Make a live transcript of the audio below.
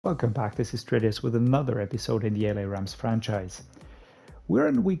Welcome back, this is Dreddeus with another episode in the LA Rams franchise. We're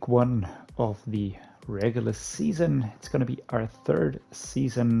in week 1 of the regular season. It's going to be our 3rd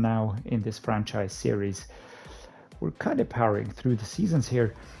season now in this franchise series. We're kind of powering through the seasons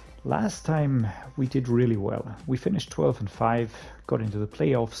here. Last time we did really well. We finished 12-5, got into the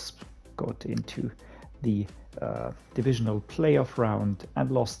playoffs, got into the divisional playoff round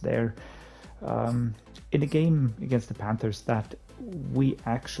and lost there. In a game against the Panthers that we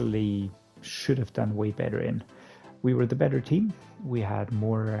actually should have done way better in. We were the better team, we had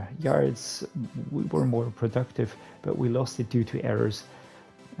more yards, we were more productive, but we lost it due to errors.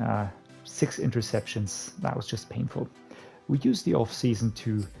 6 interceptions, that was just painful. We used the off-season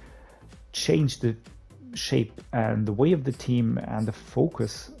to change the shape and the way of the team, and the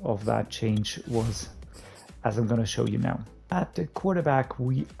focus of that change was, as I'm going to show you now. At the quarterback,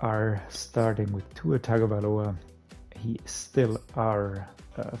 we are starting with Tagovailoa. He is still our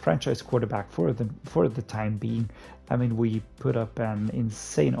franchise quarterback for the time being. I mean, we put up an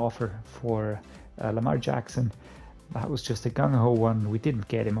insane offer for Lamar Jackson. That was just a gung-ho one. We didn't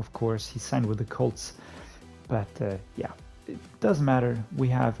get him, of course. He signed with the Colts. But yeah, it doesn't matter. We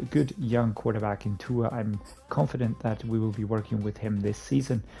have a good young quarterback in Tua. I'm confident that we will be working with him this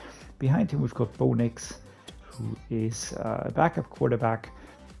season. Behind him, we've got Bo Nix, who is a backup quarterback.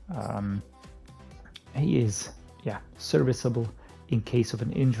 He is serviceable in case of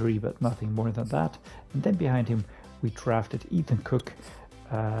an injury, but nothing more than that. And then behind him, we drafted Ethan Cook,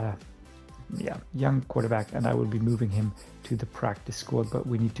 young quarterback, and I will be moving him to the practice squad, but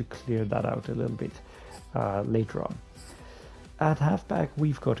we need to clear that out a little bit later on. At halfback,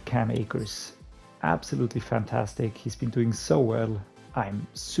 we've got Cam Akers. Absolutely fantastic. He's been doing so well. I'm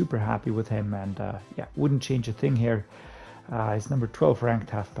super happy with him, and wouldn't change a thing here. He's number 12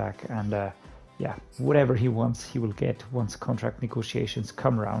 ranked halfback, and whatever he wants, he will get once contract negotiations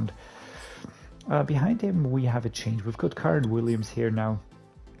come around. Behind him, we have a change. We've got Kyren Williams here now,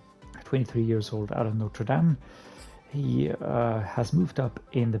 23 years old, out of Notre Dame. He has moved up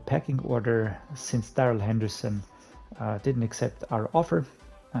in the pecking order since Darrell Henderson didn't accept our offer.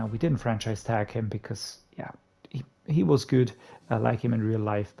 We didn't franchise tag him because, he was good. I like him in real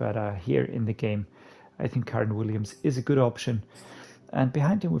life, but here in the game, I think Kyren Williams is a good option. And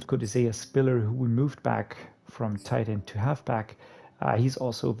behind him, we've got Isaiah Spiller, who we moved back from tight end to halfback. He's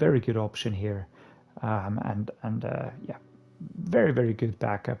also a very good option here. Very, very good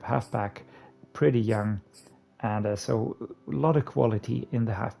backup, halfback, pretty young. And so a lot of quality in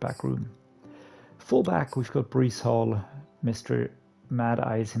the halfback room. Fullback, we've got Breece Hall, Mr. Mad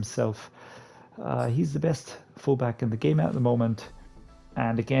Eyes himself. He's the best fullback in the game at the moment.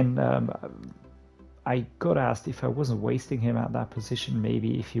 And again, I got asked if I wasn't wasting him at that position,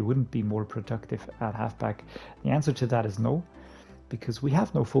 maybe if he wouldn't be more productive at halfback. The answer to that is no, because we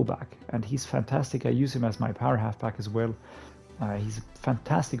have no fullback, and he's fantastic. I use him as my power halfback as well. He's a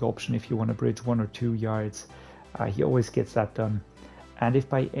fantastic option if you want to bridge 1 or 2 yards. He always gets that done. And if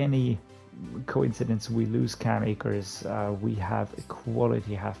by any coincidence we lose Cam Akers, we have a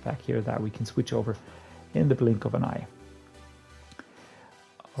quality halfback here that we can switch over in the blink of an eye.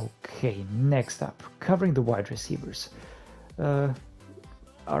 Okay, next up, covering the wide receivers. Our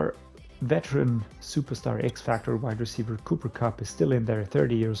veteran superstar X-Factor wide receiver Cooper Kupp is still in there,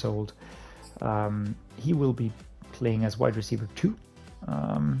 30 years old. He will be playing as wide receiver 2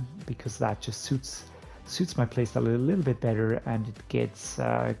 because that just suits my playstyle a little bit better, and it gets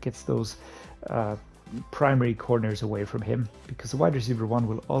those primary corners away from him, because the wide receiver 1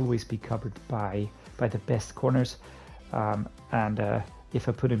 will always be covered by the best corners, if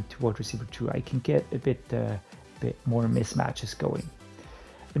I put him to wide receiver 2, I can get a bit more mismatches going.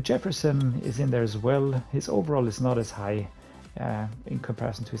 And Jefferson is in there as well. His overall is not as high in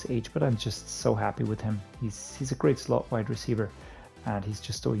comparison to his age, but I'm just so happy with him. He's a great slot wide receiver, and he's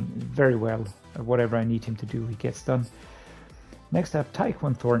just doing very well. Whatever I need him to do, he gets done. Next up,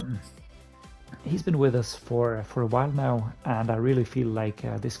 Tyquan Thornton. He's been with us for a while now, and I really feel like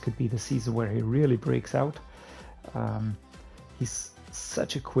this could be the season where he really breaks out. He's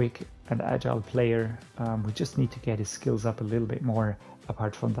such a quick and agile player. We just need to get his skills up a little bit more.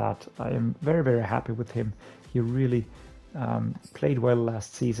 Apart from that, I am very, very happy with him. He really played well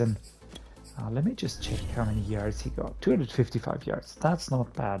last season. Let me just check how many yards he got. 255 yards. That's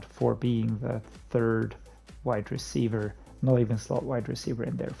not bad for being the 3rd wide receiver, not even slot wide receiver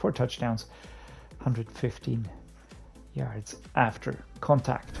in there. 4 touchdowns, 115 yards after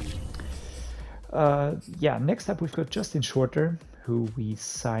contact. Next up we've got Justin Shorter, who we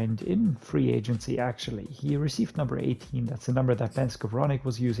signed in free agency actually. He received number 18, that's the number that Ben Skowronek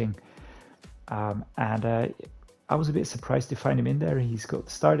was using. I was a bit surprised to find him in there. He's got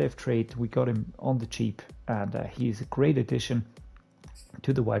the star depth trait. We got him on the cheap, and he's a great addition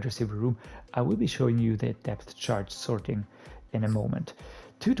to the wide receiver room. I will be showing you the depth chart sorting in a moment.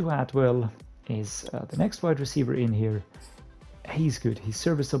 Tutu Atwell is the next wide receiver in here. He's good. He's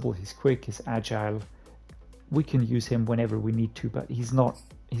serviceable. He's quick. He's agile. We can use him whenever we need to, but he's not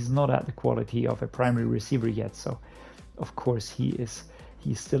at the quality of a primary receiver yet. So, of course, he's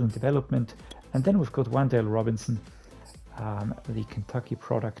still in development. And then we've got Wan'Dale Robinson, the Kentucky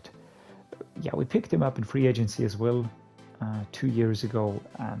product. Yeah, we picked him up in free agency as well 2 years ago,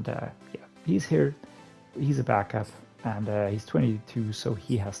 and yeah, he's here. He's a backup, and he's 22, so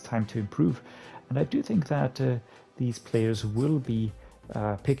he has time to improve. And I do think that these players will be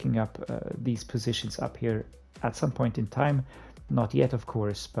picking up these positions up here at some point in time. Not yet, of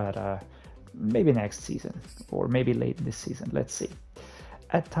course, but maybe next season or maybe late this season. Let's see.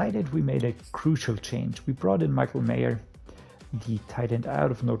 At tight end, we made a crucial change. We brought in Michael Mayer, the tight end out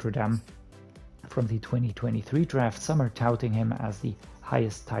of Notre Dame from the 2023 draft. Some are touting him as the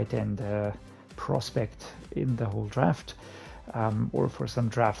highest tight end prospect in the whole draft, or for some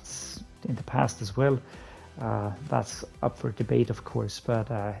drafts in the past as well. That's up for debate, of course,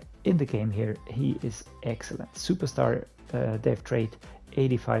 but in the game here, he is excellent. Superstar depth trait,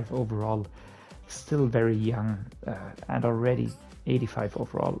 85 overall, still very young, and already 85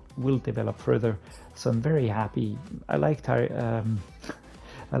 overall, will develop further. So I'm very happy. I like Tyler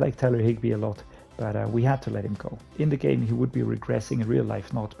Higbee a lot, but we had to let him go. In the game, he would be regressing. In real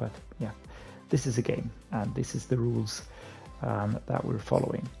life, not. But yeah, this is a game, and this is the rules that we're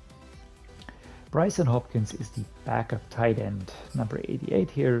following. Bryson Hopkins is the backup tight end, number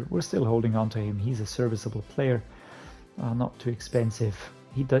 88 here. We're still holding on to him. He's a serviceable player, not too expensive.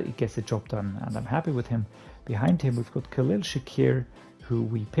 He gets the job done, and I'm happy with him. Behind him, we've got Khalil Shakir, who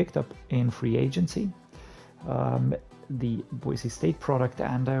we picked up in free agency, the Boise State product,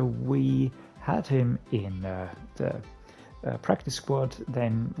 and we had him in the practice squad.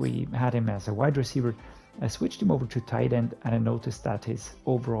 Then we had him as a wide receiver. I switched him over to tight end, and I noticed that his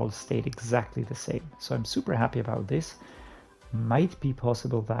overall stayed exactly the same. So I'm super happy about this. Might be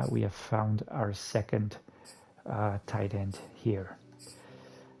possible that we have found our second tight end here.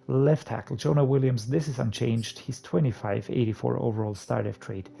 Left tackle, Jonah Williams, this is unchanged. He's 25, 84 overall star depth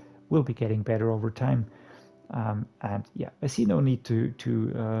trait. Will be getting better over time. And yeah, I see no need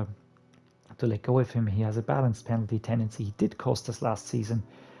to let go of him. He has a balanced penalty tendency. He did cost us last season,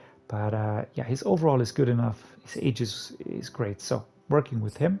 but yeah, his overall is good enough. His age is great, so working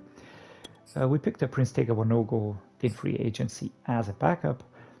with him. We picked up Prince Tega Wanogho in free agency as a backup.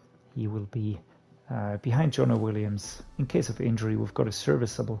 He will be behind Jonah Williams. In case of injury, we've got a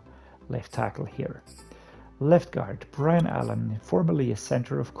serviceable left tackle here. Left guard, Brian Allen, formerly a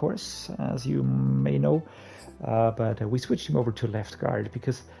center, of course, as you may know, but we switched him over to left guard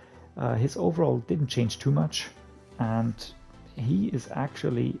because his overall didn't change too much, and he is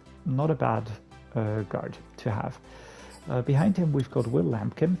actually not a bad guard to have. Behind him, we've got Will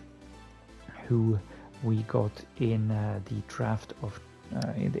Lampkin, who we got in the draft of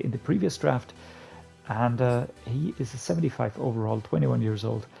in the previous draft. And he is a 75 overall, 21 years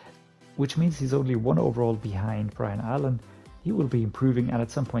old, which means he's only one overall behind Brian Allen. He will be improving, and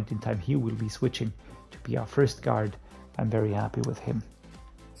at some point in time, he will be switching to be our first guard. I'm very happy with him.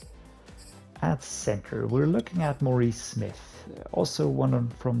 At center, we're looking at Maurice Smith, also one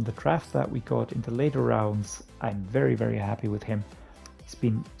from the draft that we got in the later rounds. I'm very, very happy with him. He's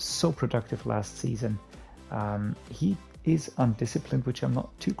been so productive last season. He is undisciplined, which I'm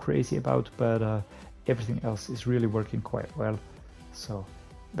not too crazy about, but everything else is really working quite well. So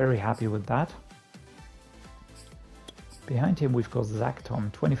very happy with that. Behind him, we've got Zach Tom,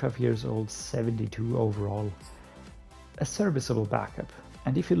 25 years old, 72 overall, a serviceable backup.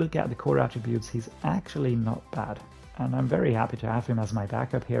 And if you look at the core attributes, he's actually not bad. And I'm very happy to have him as my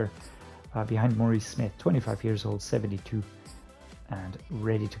backup here behind Maurice Smith, 25 years old, 72, and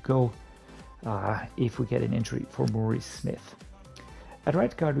ready to go if we get an injury for Maurice Smith. At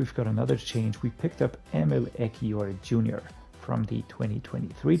right guard, we've got another change. We picked up Emil Ekiyor Jr. from the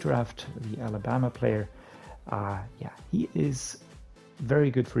 2023 draft, the Alabama player. Yeah, he is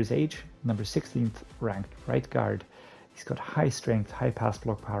very good for his age, number 16th ranked right guard. He's got high strength, high pass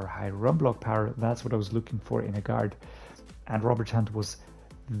block power, high run block power. That's what I was looking for in a guard. And Robert Hunt was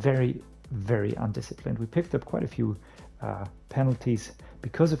very, very undisciplined. We picked up quite a few penalties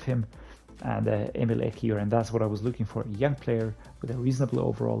because of him and Emil Ekiyor, and that's what I was looking for. A young player with a reasonable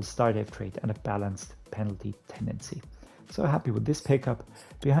overall star depth trait and a balanced penalty tendency. So happy with this pickup.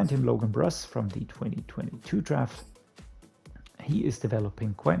 Behind him, Logan Bruss from the 2022 draft. He is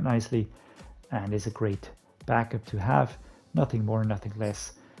developing quite nicely and is a great backup to have, nothing more, nothing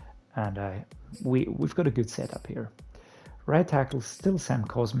less. And we've got a good setup here. Right tackle, still Sam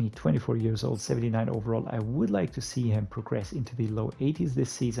Cosmi, 24 years old, 79 overall. I would like to see him progress into the low 80s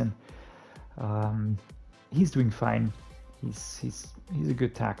this season. He's doing fine. He's a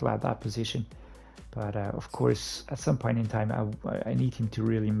good tackle at that position. But of course, at some point in time, I need him to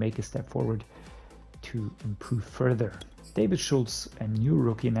really make a step forward to improve further. David Schultz, a new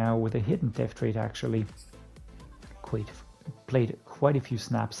rookie now with a hidden depth trait, actually played quite a few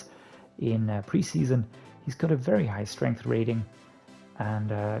snaps in preseason. He's got a very high strength rating,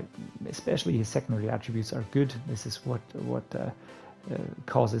 and especially his secondary attributes are good. This is what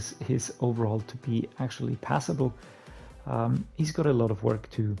causes his overall to be actually passable. He's got a lot of work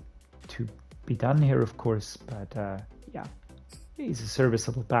to be done here, of course, but yeah, he's a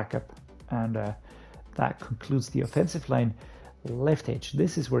serviceable backup. And that concludes the offensive line. Left edge,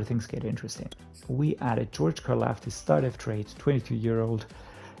 this is where things get interesting. We added George Karlaftis, star depth trait, 22-year-old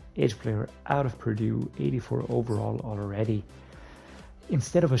edge player out of Purdue, 84 overall already,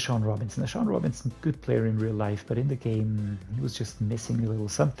 instead of a Sean Robinson. A Sean Robinson, good player in real life, but in the game he was just missing a little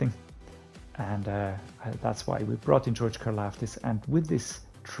something, and that's why we brought in George Karlaftis. And with this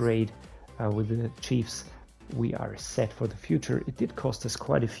trade with the Chiefs, we are set for the future. It did cost us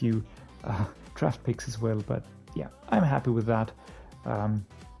quite a few draft picks as well, but yeah, I'm happy with that.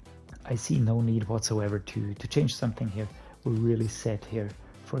 I see no need whatsoever to change something here. We're really set here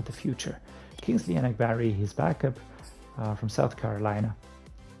for the future. Kingsley Enagbari, his backup from South Carolina.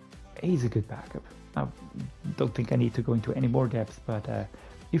 He's a good backup. I don't think I need to go into any more depth, but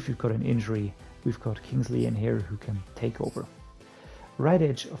if you've got an injury, we've got Kingsley in here who can take over. Right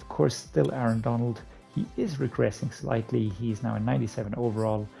edge, of course, still Aaron Donald. He is regressing slightly. He's now a 97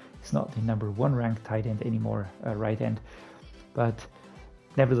 overall. He's not the #1 ranked tight end anymore, right end, but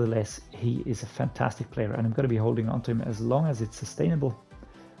nevertheless, he is a fantastic player, and I'm going to be holding on to him as long as it's sustainable.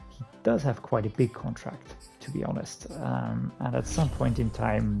 He does have quite a big contract, to be honest, and at some point in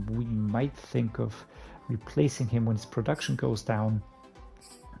time, we might think of replacing him when his production goes down.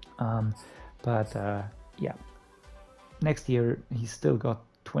 But yeah, next year he's still got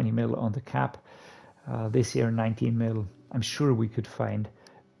 20 mil on the cap. This year 19 mil. I'm sure we could find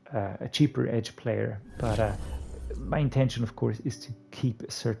a cheaper edge player, but my intention, of course, is to keep a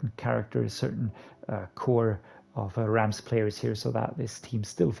certain character, a certain core of Rams players here, so that this team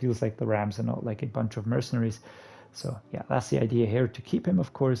still feels like the Rams and not like a bunch of mercenaries. So yeah, that's the idea here, to keep him,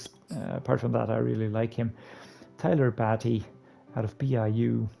 of course. Apart from that, I really like him. Tyler Batty out of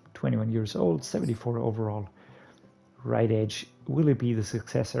BYU, 21 years old, 74 overall. Right edge. Will it be the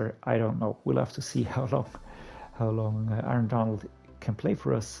successor? I don't know. We'll have to see how long Aaron Donald can play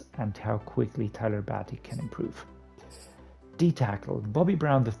for us and how quickly Tyler Batty can improve. D-tackle. Bobby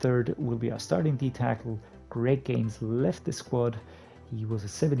Brown III will be our starting D-tackle. Greg Gaines left the squad. He was a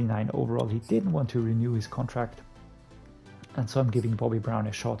 79 overall. He didn't want to renew his contract, and so I'm giving Bobby Brown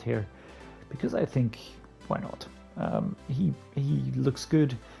a shot here because I think, why not? He looks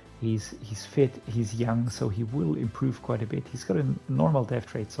good. He's fit, he's young, so he will improve quite a bit. He's got a normal depth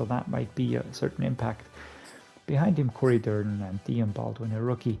trait, so that might be a certain impact. Behind him, Corey Durden and Dion Baldwin, a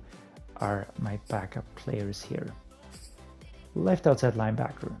rookie, are my backup players here. Left outside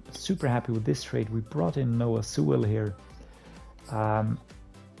linebacker. Super happy with this trade. We brought in Noah Sewell here.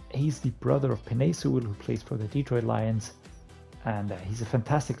 He's the brother of Penei Sewell, who plays for the Detroit Lions, and he's a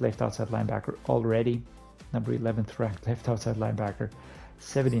fantastic left outside linebacker already. Number 11th ranked left outside linebacker.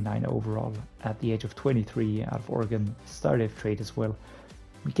 79 overall at the age of 23 out of Oregon. Star depth trait as well.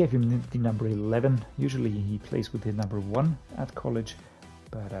 We gave him the number 11. Usually he plays with the number 1 at college,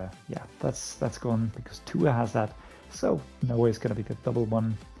 but yeah, that's gone because Tua has that. So Noah is going to be the double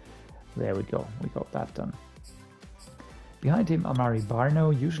one. There we go. We got that done. Behind him, Amari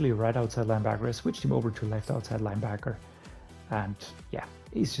Barno, usually a right outside linebacker. I switched him over to left outside linebacker, and yeah,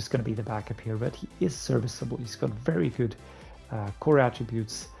 he's just going to be the backup here, but he is serviceable. He's got very good core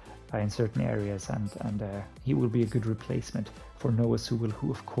attributes in certain areas, and he will be a good replacement for Noah Sewell, who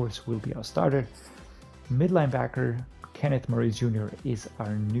of course will be our starter. Mid linebacker, Kenneth Maurice Jr. is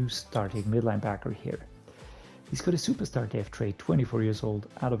our new starting mid linebacker here. He's got a superstar depth trait, 24 years old,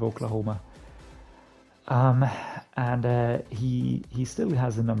 out of Oklahoma. And he still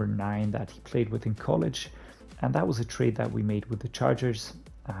has the number 9 that he played with in college, and that was a trade that we made with the Chargers.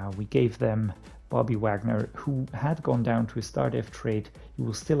 We gave them Bobby Wagner, who had gone down to a star depth trade. He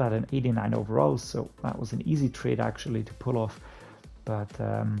was still at an 89 overall, so that was an easy trade actually to pull off. But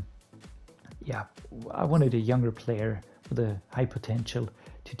yeah, I wanted a younger player with a high potential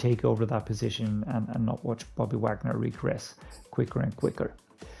to take over that position and not watch Bobby Wagner regress quicker and quicker.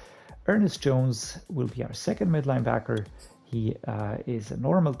 Ernest Jones will be our second mid linebacker. He is a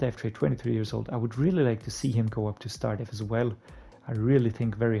normal depth trade, 23 years old. I would really like to see him go up to star def as well. I really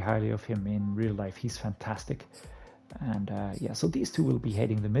think very highly of him in real life. He's fantastic. And yeah, so these two will be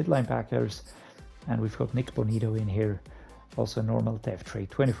heading the mid linebackers. And we've got Nick Bonito in here, also a normal depth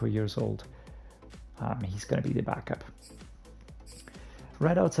trade, 24 years old. He's going to be the backup.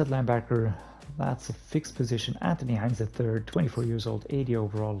 Right outside linebacker, that's a fixed position. Anthony Hines III, 24 years old, 80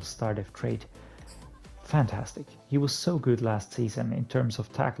 overall, star def trade. Fantastic. He was so good last season in terms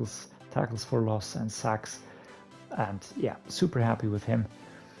of tackles for loss and sacks. And yeah, super happy with him.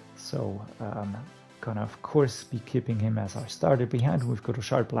 So gonna of course be keeping him as our starter. Behind him we've got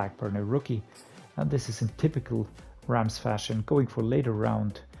Rashard Blackburn, a rookie. And this is in typical Rams fashion, going for later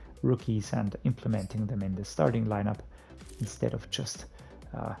round rookies and implementing them in the starting lineup instead of just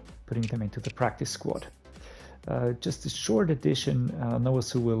putting them into the practice squad. Just a short addition, Noah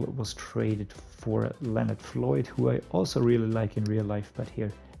Sewell was traded for Leonard Floyd, who I also really like in real life, but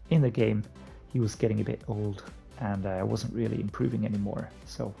here in the game he was getting a bit old and wasn't really improving anymore,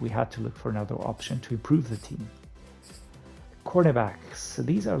 so we had to look for another option to improve the team. Cornerbacks, so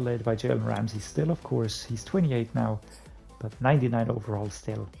these are led by Jalen Ramsey still, of course. He's 28 now, but 99 overall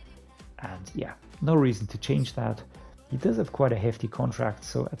still, and yeah, no reason to change that. He does have quite a hefty contract,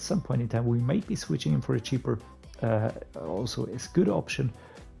 so at some point in time we might be switching him for a cheaper, also is a good option,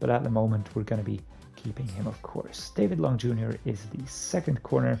 but at the moment we're going to be keeping him, of course. David Long Jr. is the second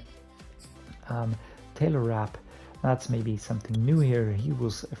corner. Taylor Rapp, that's maybe something new here. He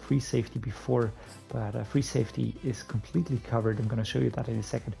was a free safety before, but free safety is completely covered. I'm going to show you that in a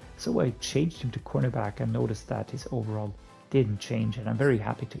second. So I changed him to cornerback and noticed that his overall didn't change, and I'm very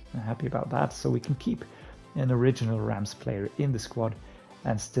happy about that. So we can keep an original Rams player in the squad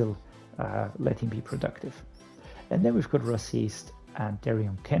and still let him be productive. And then we've got Russ East and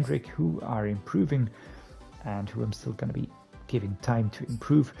Darion Kendrick, who are improving and who I'm still going to be giving time to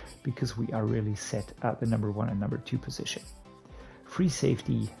improve because we are really set at the number 1 and number 2 position. Free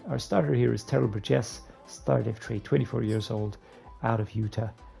safety, our starter here is Terrell Burgess, star def trade, 24 years old, out of Utah.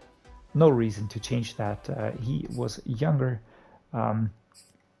 No reason to change that. He was younger and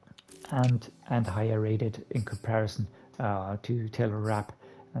higher rated in comparison to Taylor Rapp,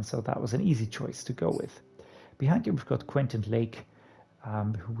 and so that was an easy choice to go with. Behind him we've got Quentin Lake,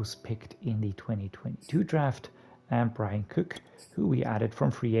 who was picked in the 2022 draft, and Brian Cook, who we added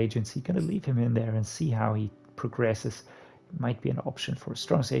from free agency. Going to leave him in there and see how he progresses. Might be an option for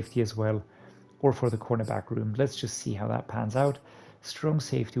strong safety as well, or for the cornerback room. Let's just see how that pans out. Strong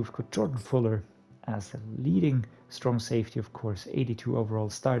safety, we've got Jordan Fuller as the leading strong safety, of course, 82 overall,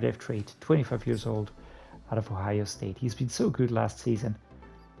 star def trait, 25 years old, out of Ohio State. He's been so good last season,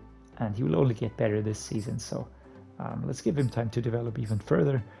 and he will only get better this season, so let's give him time to develop even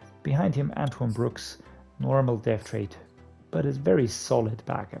further. Behind him, Antoine Brooks, normal def trait, but is very solid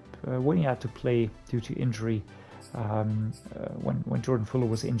backup. When he had to play due to injury, when Jordan Fuller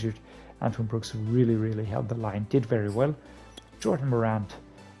was injured, Antoine Brooks really held the line, did very well. Jordan Morant,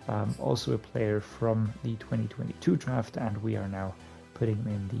 also a player from the 2022 draft, and we are now putting him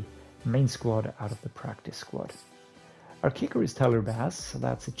in the main squad out of the practice squad. Our kicker is Tyler Bass, so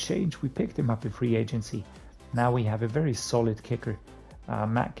that's a change. We picked him up in free agency. Now we have a very solid kicker.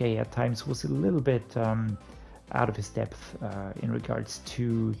 Matt Gay at times was a little bit out of his depth in regards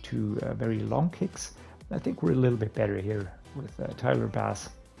to very long kicks. I think we're a little bit better here with Tyler Bass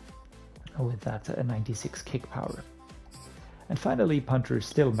with that 96 kick power. And finally, punter is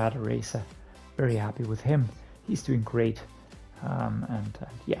still Matt Areza. Very happy with him. He's doing great. And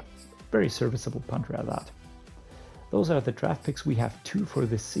yeah, very serviceable punter at that. Those are the draft picks. We have 2 for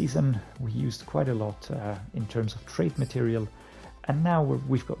this season. We used quite a lot in terms of trade material. And now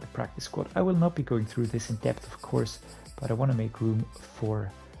we've got the practice squad. I will not be going through this in depth, of course, but I want to make room for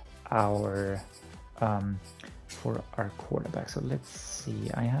our quarterback. So let's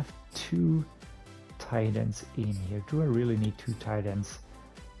see. I have 2 tight ends in here. Do I really need 2 tight ends?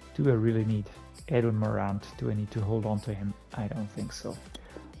 Do I really need Edwin Morant? Do I need to hold on to him? I don't think so.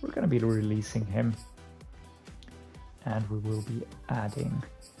 We're going to be releasing him, and we will be adding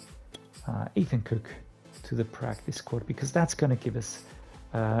Ethan Cook to the practice squad, because that's going to give us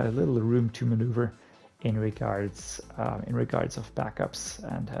a little room to maneuver in regards of backups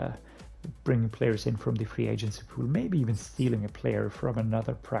and bringing players in from the free agency pool, maybe even stealing a player from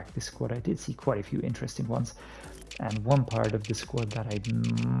another practice squad. I did see quite a few interesting ones, and one part of the squad that I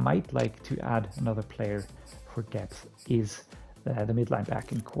might like to add another player for depth is the mid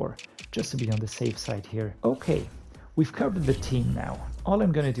linebacking core, just to be on the safe side here. Okay, we've covered the team now. All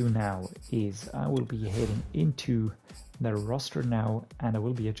I'm going to do now is I will be heading into the roster now, and I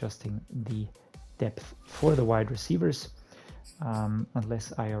will be adjusting the depth for the wide receivers,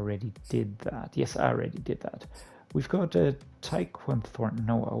 unless I already did that. Yes, I already did that. We've got Tyquan Thornton.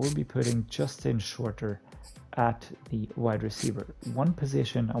 No, I will be putting Justin Shorter at the wide receiver one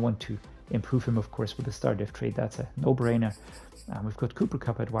position. I want to improve him, of course, with the star def trade. That's a no-brainer. We've got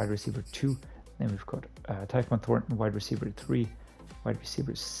Kupp at wide receiver 2. Then we've got Tyquan Thornton, wide receiver 3. Wide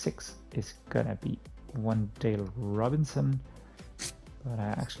receiver 6 is gonna be Wan'Dale Robinson, but I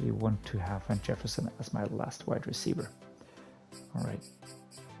actually want to have Van Jefferson as my last wide receiver. All right,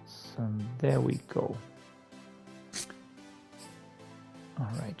 so there we go.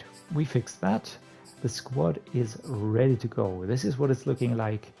 All right, we fixed that. The squad is ready to go. This is what it's looking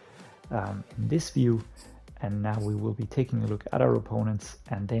like in this view. And now we will be taking a look at our opponents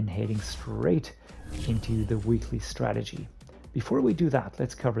and then heading straight into the weekly strategy. Before we do that,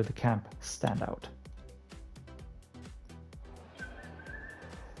 let's cover the camp standout.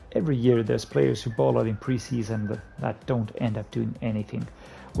 Every year there's players who ball out in preseason that don't end up doing anything.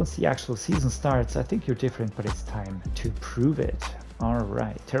 Once the actual season starts, I think you're different, but it's time to prove it. All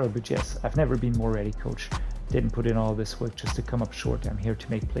right, Terrell Burgess, I've never been more ready, coach. Didn't put in all this work just to come up short. I'm here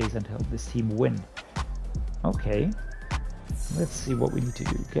to make plays and help this team win. Okay, let's see what we need to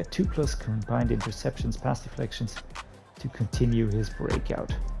do. Get 2+ combined interceptions, pass deflections to continue his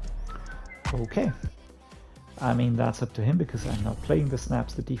breakout. Okay, I mean, that's up to him because I'm not playing the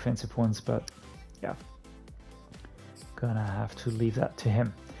snaps, the defensive ones, but yeah, gonna have to leave that to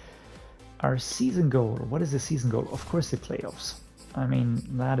him. Our season goal, what is the season goal? Of course, the playoffs. I mean,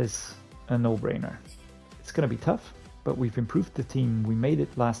 that is a no-brainer. It's gonna be tough, but we've improved the team. We made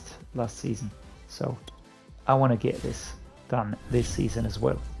it last season, so I want to get this done this season as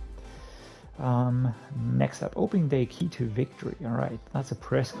well. Next up, opening day key to victory. All right, that's a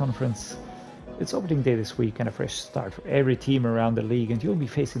press conference. It's opening day this week and a fresh start for every team around the league, and you'll be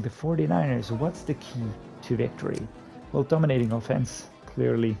facing the 49ers. What's the key to victory? Well, dominating offense,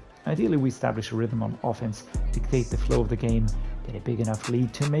 clearly. Ideally, we establish a rhythm on offense, dictate the flow of the game, get a big enough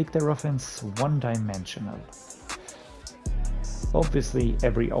lead to make their offense one-dimensional. Obviously,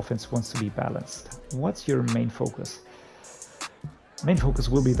 every offense wants to be balanced. What's your main focus? Main focus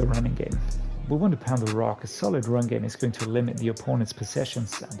will be the running game. We want to pound the rock. A solid run game is going to limit the opponent's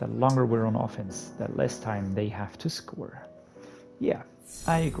possessions, and the longer we're on offense, the less time they have to score. Yeah,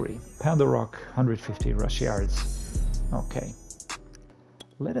 I agree. Pound the rock, 150 rush yards. Okay.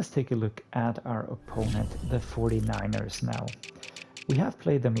 Let us take a look at our opponent, the 49ers now. We have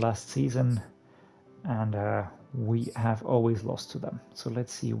played them last season, and we have always lost to them. So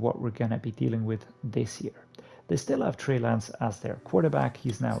let's see what we're going to be dealing with this year. They still have Trey Lance as their quarterback.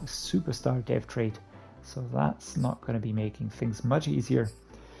 He's now a superstar dev trait, so that's not going to be making things much easier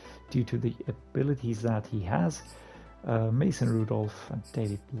due to the abilities that he has. Mason Rudolph and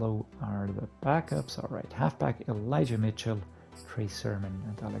David Lowe are the backups. All right, halfback Elijah Mitchell, Trey Sermon,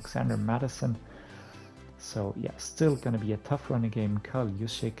 and Alexander Madison. So yeah, still going to be a tough running game. Kyle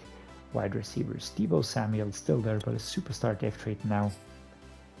Juszczyk. Wide receivers, Deebo Samuel still there, but a superstar dev trait now.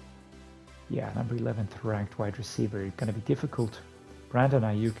 Yeah, number 11th ranked wide receiver. Gonna be difficult. Brandon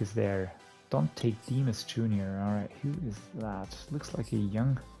Ayuk is there. Dante Demas Jr. All right, who is that? Looks like a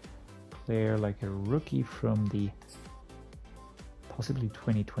young player, like a rookie from the possibly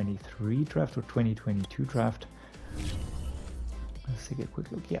 2023 draft or 2022 draft. Let's take a quick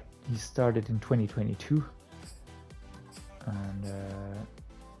look. Yeah, he started in 2022 and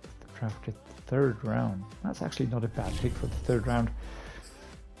drafted 3rd round. That's actually not a bad pick for the 3rd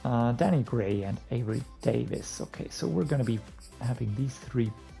round. Danny Gray and Avery Davis. Okay, so we're going to be having these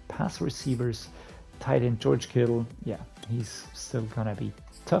 3 pass receivers. Tight end George Kittle. Yeah, he's still going to be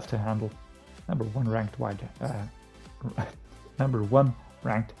tough to handle. Number 1 ranked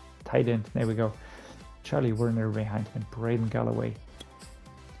tight end. There we go. Charlie Werner behind him. Braden Galloway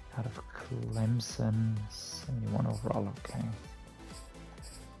out of Clemson. 71 overall. Okay.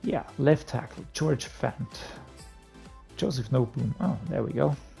 Yeah, left tackle, George Fant. Joseph Noteboom. Oh, there we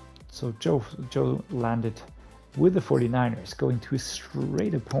go. So Joe landed with the 49ers, going to a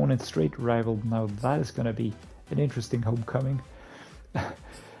straight opponent, straight rival. Now that is going to be an interesting homecoming.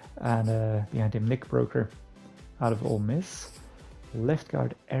 And behind him, Nick Broker out of Ole Miss. Left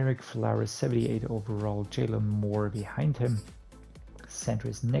guard, Eric Flowers, 78 overall. Jalen Moore behind him. Center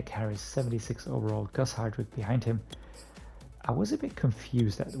is Nick Harris, 76 overall. Gus Hardwick behind him. I was a bit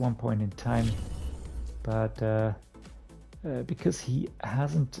confused at one point in time, but because he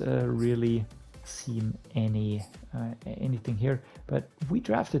hasn't really seen anything here, but we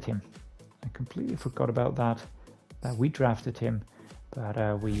drafted him. I completely forgot about that. that we drafted him,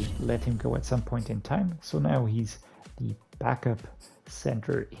 but we let him go at some point in time. So now he's the backup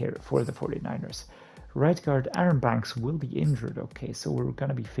center here for the 49ers. Right guard Aaron Banks will be injured. Okay, so we're going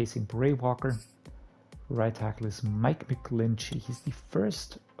to be facing Bray Walker. Right tackle is Mike McGlinchey. He's the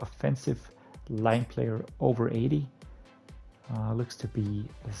first offensive line player over 80. Looks to be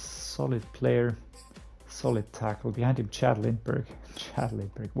a solid player, solid tackle. Behind him, Chad Lindbergh. Chad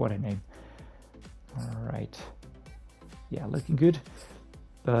Lindbergh, what a name. All right. Yeah, looking good.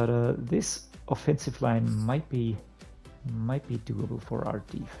 But this offensive line might be doable for our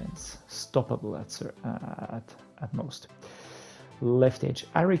defense. Stoppable at most. Left edge,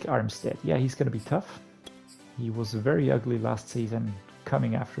 Arik Armstead. Yeah, he's going to be tough. He was very ugly last season,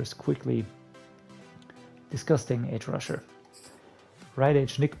 coming after us quickly. Disgusting edge rusher. Right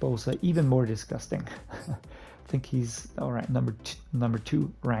edge, Nick Bosa, even more disgusting. I think he's all right. Number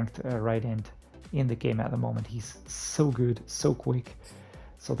two ranked right end in the game at the moment. He's so good, so quick.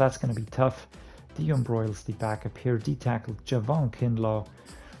 So that's going to be tough. Dion Broyles, the backup here. D-tackle, Javon Kinlaw,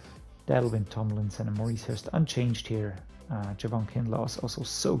 Delvin Tomlinson, and Maurice Hurst unchanged here. Javon Kinlaw is also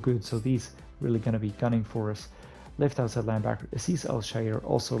so good. So these really going to be gunning for us. Left outside linebacker, Aziz Al-Shire,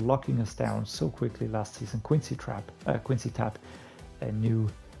 also locking us down so quickly last season. Quincy Tapp, a new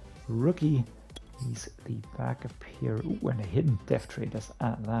rookie. He's the backup here. Ooh, and a hidden depth trade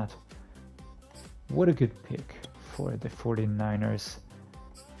at that. What a good pick for the 49ers.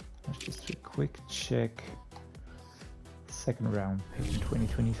 Let's just do a quick check. Second round pick in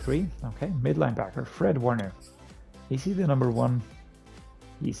 2023. Okay, mid linebacker, Fred Warner. Is he the number one?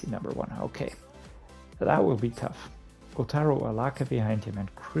 He's the number one. Okay, that will be tough. Otaro Alaka behind him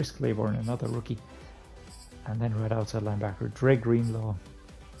and Chris Claiborne, another rookie. And then right outside linebacker, Dre Greenlaw,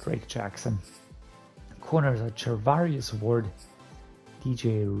 Drake Jackson. Corners are Charvarius Ward,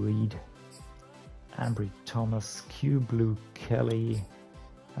 DJ Reed, Ambry Thomas, Q Blue Kelly.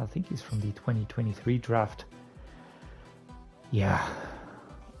 I think he's from the 2023 draft. Yeah,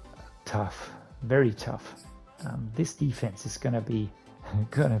 tough, very tough. This defense is gonna be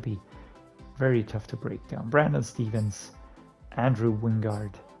very tough to break down. Brandon Stevens, Andrew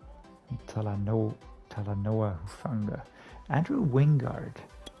Wingard, and Talanoa Hufanga. Andrew Wingard,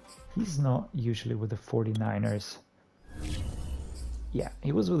 he's not usually with the 49ers. Yeah,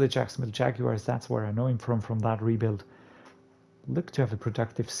 he was with the Jacksonville Jaguars. That's where I know him from that rebuild. Looked to have a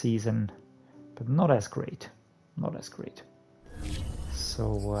productive season, but not as great. Not as great.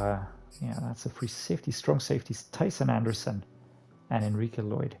 So, yeah, that's a free safety. Strong safeties, Tyson Anderson and Enrique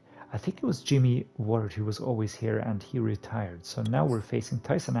Lloyd. I think it was Jimmy Ward who was always here and he retired. So now we're facing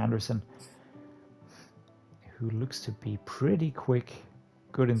Tyson Anderson, who looks to be pretty quick,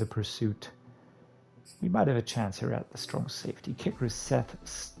 good in the pursuit. We might have a chance here at the strong safety. Kicker is Seth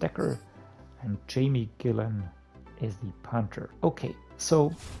Stecker, and Jamie Gillen is the punter. Okay,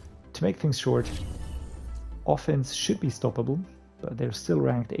 so to make things short, offense should be stoppable, but they're still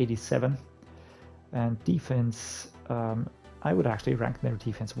ranked 87. And defense, I would actually rank their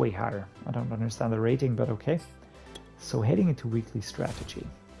defense way higher. I don't understand the rating, but okay. So heading into weekly strategy,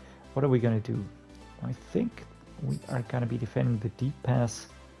 what are we going to do? I think we are going to be defending the deep pass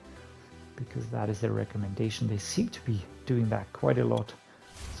because that is their recommendation. They seem to be doing that quite a lot.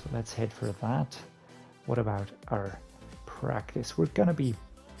 So let's head for that. What about our practice? We're going to be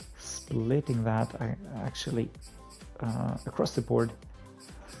splitting that actually across the board.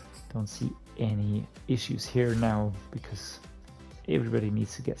 Don't see any issues here now because everybody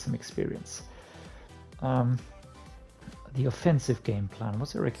needs to get some experience. The offensive game plan,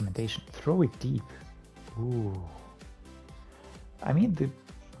 what's the recommendation? Throw it deep. Ooh. I mean, the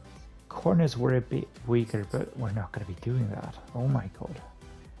corners were a bit weaker, but we're not going to be doing that. Oh my god.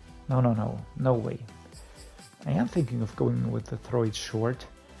 No way. I am thinking of going with the throw it short,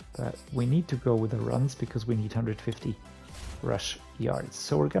 but we need to go with the runs because we need 150 rush yards.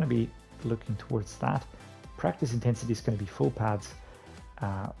 So we're going to be looking towards that. Practice intensity is going to be full pads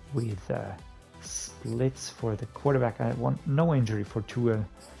with splits for the quarterback. I want no injury for Tua,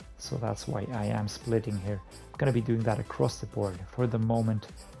 so that's why I am splitting here. I'm going to be doing that across the board. For the moment,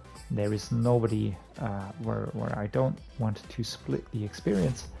 there is nobody where I don't want to split the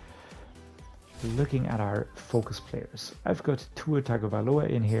experience. Looking at our focus players, I've got Tua Tagovailoa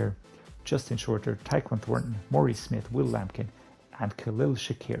in here, Justin Shorter, Tyquan Thornton, Maurice Smith, Will Lampkin, and Khalil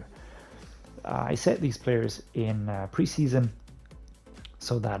Shakir. I set these players in preseason,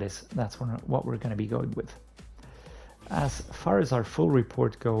 so that's what we're going to be going with. As far as our full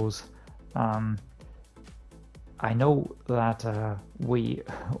report goes, I know that we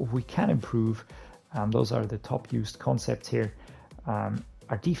can improve. Those are the top used concepts here.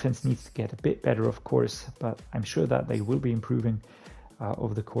 Our defense needs to get a bit better, of course, but I'm sure that they will be improving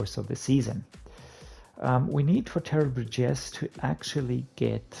over the course of the season. We need for Terrell Burgess to actually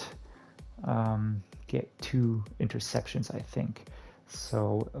get 2 interceptions, I think.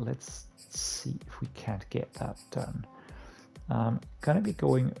 So let's see if we can't get that done. Gonna be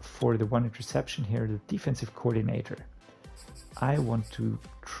going for the 1 interception here, the defensive coordinator. I want to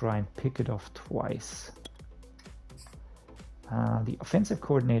try and pick it off twice. The offensive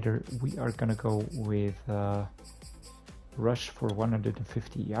coordinator, we are gonna go with rush for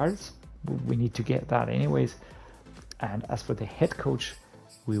 150 yards. We need to get that anyways. And as for the head coach,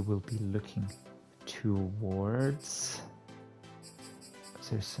 we will be looking towards... Is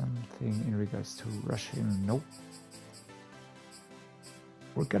there something in regards to rushing? Nope.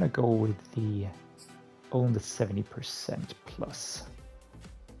 We're gonna go with the own the 70% plus.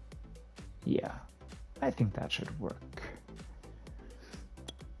 Yeah, I think that should work.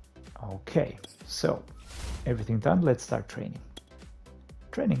 Okay, so everything done, let's start training.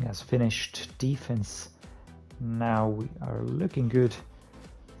 Training has finished. Defense, now we are looking good.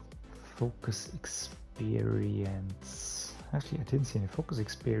 Focus experience. Actually, I didn't see any focus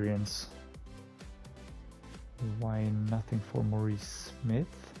experience. Why nothing for Maurice Smith?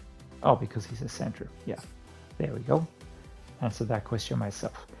 Oh, because he's a center. Yeah, there we go. Answered that question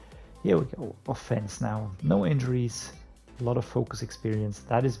myself. Here we go. Offense now. No injuries. A lot of focus experience.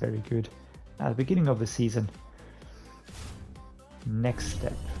 That is very good. At the beginning of the season, next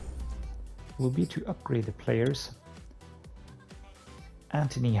step will be to upgrade the players.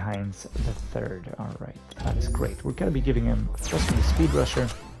 Anthony Hines the third. All right, that is great. We're going to be giving him just the speed rusher.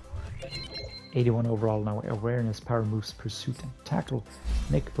 81 overall now. Awareness, power moves, pursuit, and tackle.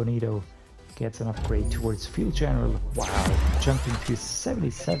 Nick Bonito gets an upgrade towards field general. Wow, jumping to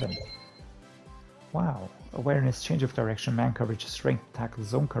 77. Wow. Awareness, change of direction, man coverage, strength, tackle,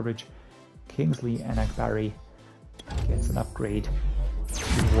 zone coverage. Kingsley Anagbari gets an upgrade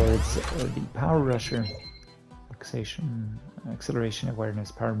towards the power rusher. Acceleration,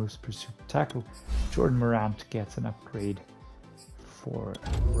 awareness, power moves, pursuit, tackle. Jordan Morant gets an upgrade for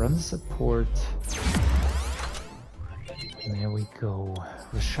run support. There we go.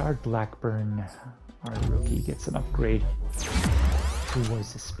 Rashard Blackburn, our rookie, gets an upgrade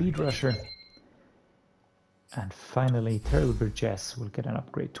towards the speed rusher. And finally, Terrell Burgess will get an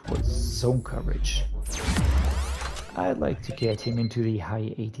upgrade towards zone coverage. I'd like to get him into the high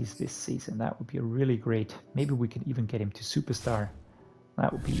 80s this season. That would be really great. Maybe we can even get him to superstar.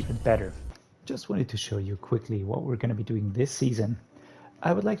 That would be even better. Just wanted to show you quickly what we're going to be doing this season.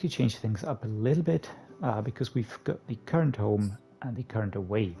 I would like to change things up a little bit because we've got the current home and the current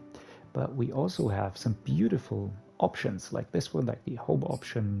away. But we also have some beautiful options like this one, like the home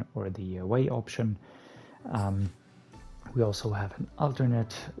option or the away option. We also have an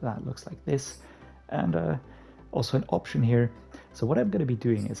alternate that looks like this, and also an option here. So what I'm going to be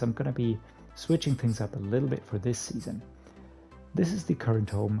doing is I'm going to be switching things up a little bit for this season. This is the current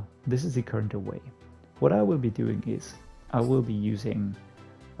home, this is the current away. What I will be doing is I will be using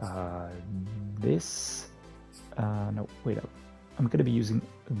this. No, wait up. I'm going to be using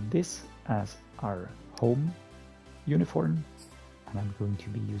this as our home uniform, and I'm going to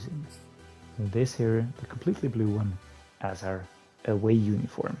be using this here, the completely blue one, as our away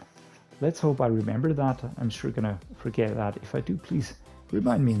uniform. Let's hope I remember that. I'm sure gonna forget that. If I do, please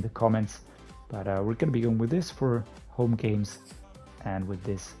remind me in the comments. But we're gonna be going with this for home games and with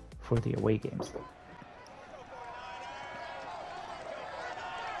this for the away games.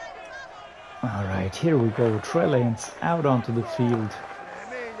 All right, here we go. Trey Lance out onto the field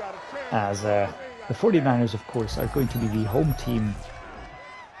as the 49ers, of course, are going to be the home team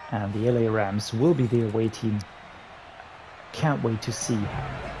and the LA Rams will be the away team. Can't wait to see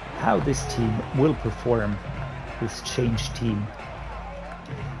how this team will perform, this changed team.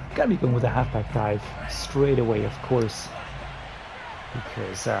 Gotta be going with a halfback dive straight away, of course,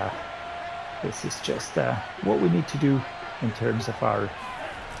 because this is just what we need to do in terms of our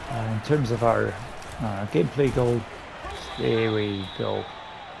gameplay goal. There we go.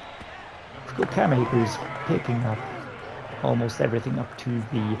 Let's go. Cam Akers picking up almost everything up to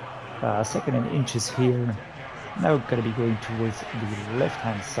the second and inches here. Now we're going to be going towards the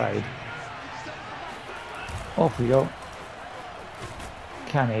left-hand side. Off we go.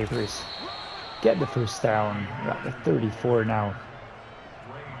 Cam Akers get the first down. We're at the 34 now.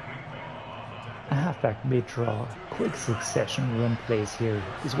 A halfback mid-draw, quick succession run plays here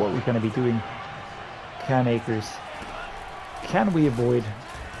is what we're going to be doing. Cam Akers. Can we avoid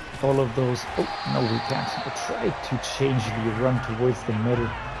all of those? Oh, no, we can't. I tried to change the run towards the middle.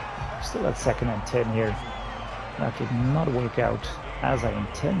 Still at 2nd and 10 here. That did not work out. as I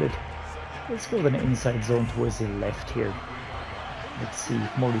intended. Let's go with an inside zone towards the left here. Let's see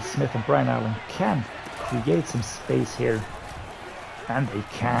if Maurice Smith and Brian Allen can create some space here. And they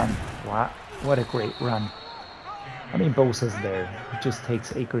can. Wow, what a great run. I mean, Bosa's there. It just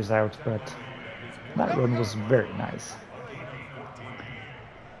takes Akers out, but that run was very nice.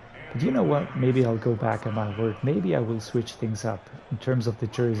 But you know what? Maybe I'll go back on my word. Maybe I will switch things up in terms of the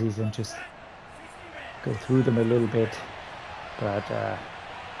jerseys and just go through them a little bit. But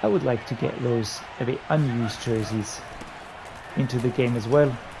I would like to get those maybe unused jerseys into the game as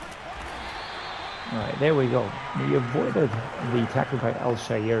well. Alright, there we go. We avoided the tackle by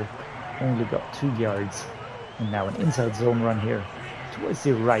Al-Shair. Only got 2 yards. And now an inside zone run here towards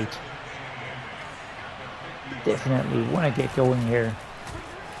the right. Definitely want to get going here.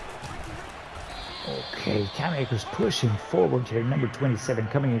 Okay, Cam Akers pushing forward here. Number 27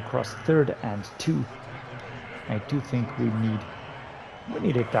 coming across 3rd and 2. I do think we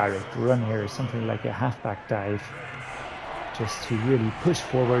need a direct run here, something like a halfback dive, just to really push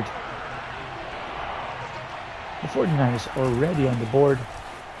forward. The 49ers already on the board.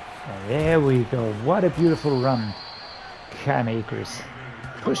 And there we go. What a beautiful run. Cam Akers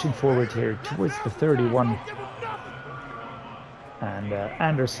pushing forward here towards the 31. And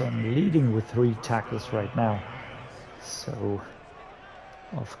Anderson leading with 3 tackles right now. So,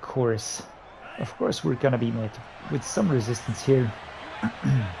 of course we're going to be met with some resistance here.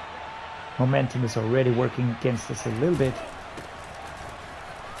 Momentum is already working against us a little bit.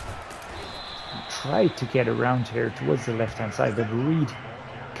 Tried to get around here towards the left-hand side, but Reed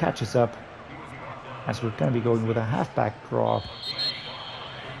catches up as we're going to be going with a halfback draw.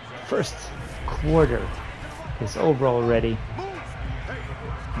 First quarter is over already.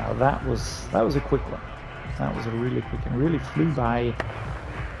 Now that was a quick one. That was a really quick and really flew by.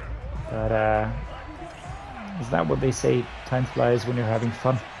 But is that what they say? Time flies when you're having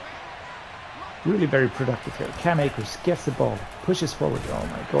fun. Really very productive here. Cam Akers gets the ball, pushes forward. Oh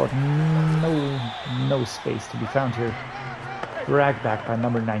my god, no space to be found here. Dragged back by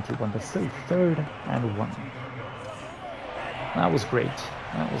number 91, but still 3rd and 1. That was great.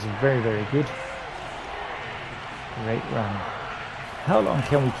 That was very, very good. Great run. How long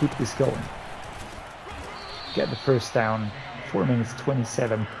can we keep this going? Get the first down. 4 minutes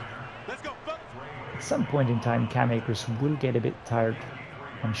 27. At some point in time, Cam Akers will get a bit tired.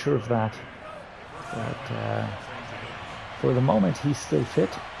 I'm sure of that. But for the moment, he's still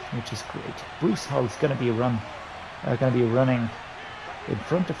fit, which is great. Breece Hall's going to be running in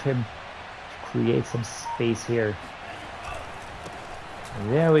front of him to create some space here.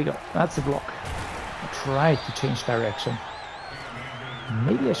 There we go. That's a block. I tried to change direction.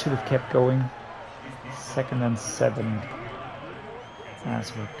 Maybe I should have kept going. 2nd and 7.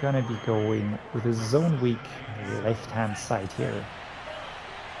 As we're gonna be going with a zone weak left-hand side here.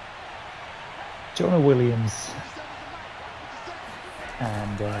 Jonah Williams.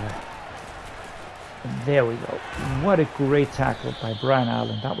 And there we go. What a great tackle by Brian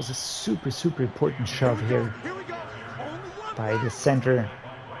Allen. That was a super important shove here by the center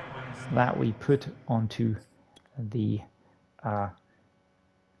that we put onto the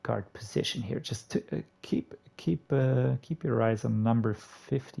guard position here. Just to keep your eyes on number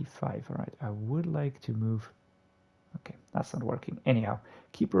 55. All right, I would like to move. Okay, that's not working. Anyhow,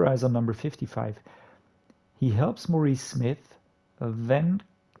 keep your eyes on number 55. He helps Maurice Smith. Then,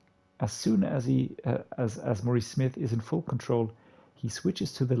 as soon as as Maurice Smith is in full control, he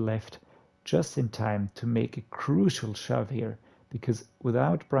switches to the left just in time to make a crucial shove here. Because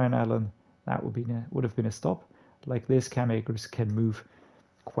without Brian Allen, that would have been a stop. Like this, Cam Akers can move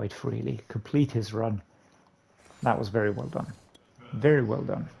quite freely, complete his run. That was very well done. Very well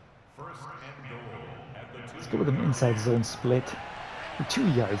done. Let's go with an inside zone split. We're 2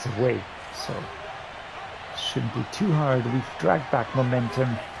 yards away, so shouldn't be too hard. We've dragged back momentum.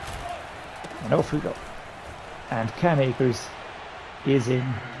 And off we go. And Cam Akers is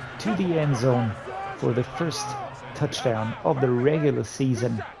in to the end zone for the first touchdown of the regular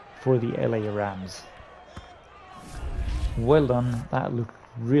season for the LA Rams. Well done. That looked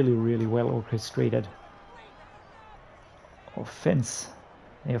really well orchestrated.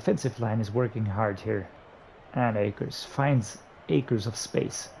 The offensive line is working hard here. And Akers finds acres of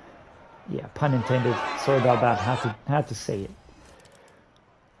space. Yeah, pun intended. Sorry about that. Had to say it.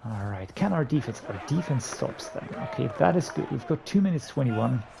 All right. Can our defense stops them? Okay, that is good. We've got 2 minutes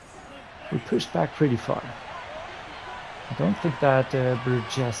 21. We pushed back pretty far. I don't think that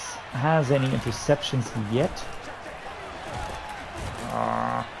Burgess has any interceptions yet.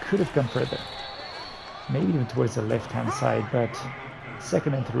 Could have gone further. Maybe even towards the left-hand side, but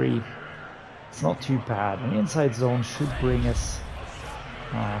 2nd and 3. It's not too bad. An inside zone should bring us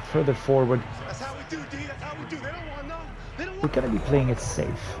Further forward. We're going to be playing it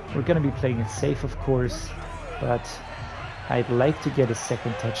safe. We're going to be playing it safe, of course, but I'd like to get a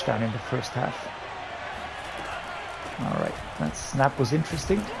second touchdown in the first half. All right, that snap was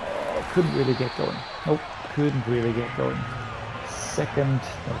interesting. Oh, couldn't really get going. Nope, couldn't really get going.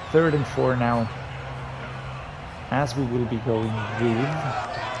 Third and 4 now. As we will be going with...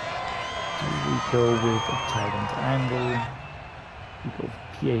 Do we go with a tight end angle? We go with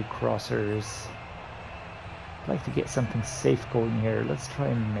PA crossers. I'd like to get something safe going here. Let's try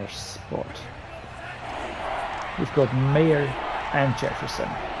a mesh spot. We've got Mayer and Jefferson.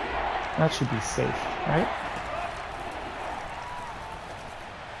 That should be safe, right?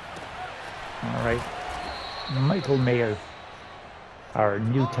 Alright. Michael Mayer, our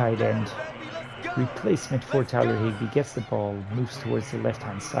new tight end. Replacement for Tyler Higbee, gets the ball, moves towards the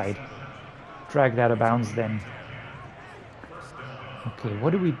left-hand side. Dragged out of bounds then. Okay,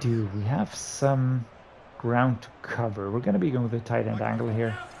 what do? We have some ground to cover. We're going to be going with a tight end angle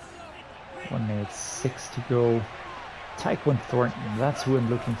here. 1 minute 6 to go. Tyquan Thornton, that's who I'm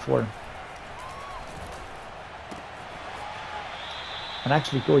looking for. And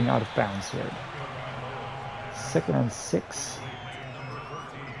actually going out of bounds here. 2nd and 6.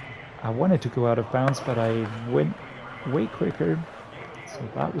 I wanted to go out of bounds, but I went way quicker. So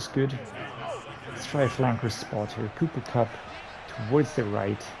that was good. Let's try a flanker spot here. Cooper Kupp towards the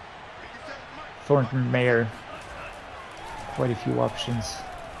right. Thornton, Mayer. Quite a few options.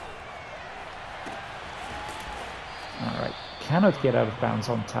 Alright, cannot get out of bounds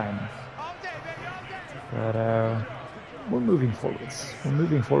on time. But we're moving forwards. We're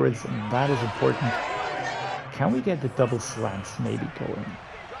moving forwards, and that is important. Can we get the double slants maybe going?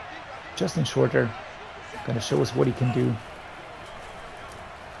 Justin Shorter, gonna show us what he can do.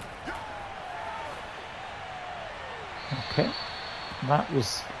 Okay, that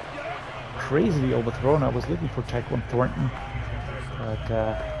was crazily overthrown. I was looking for Tyquan Thornton, but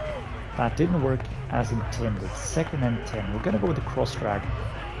that didn't work as intended. 2nd and 10. We're gonna go with the cross drag.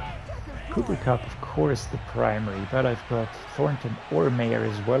 Cooper Kupp, of course, the primary, but I've got Thornton or Mayer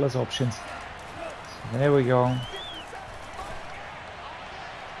as well as options. So there we go.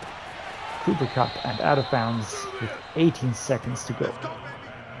 Cooper Kupp and out of bounds with 18 seconds to go.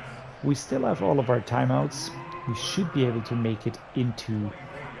 We still have all of our timeouts. We should be able to make it into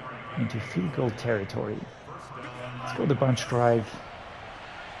field goal territory. Let's go the bunch drive.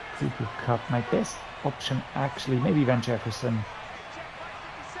 Cooper Kupp, my best option actually, maybe Van Jefferson.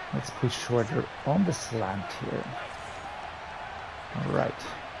 Let's push Shorter on the slant here. Alright,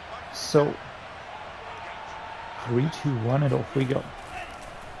 so 3, 2, 1 and off we go.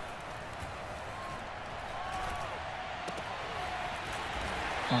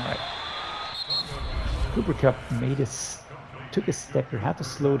 Alright. Cooper Kupp took a step here, had to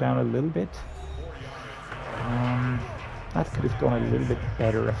slow down a little bit. That could have gone a little bit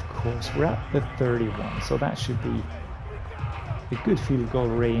better, of course. We're at the 31, so that should be a good field goal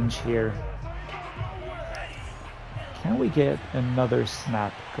range here. Can we get another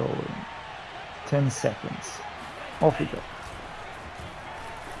snap going? 10 seconds. Off we go.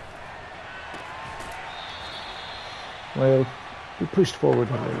 Well, we pushed forward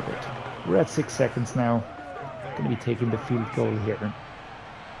a little bit. We're at 6 seconds now. Going to be taking the field goal here.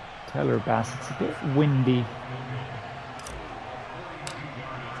 Tyler Bassett's a bit windy.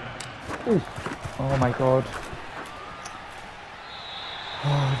 Ooh. Oh my god.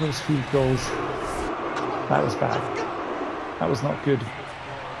 Oh, those field goals. That was bad. That was not good.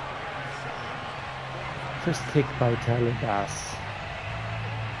 First kick by Tyler Bass.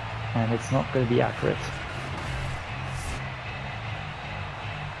 And it's not going to be accurate.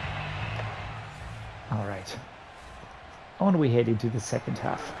 Alright. On we head into the second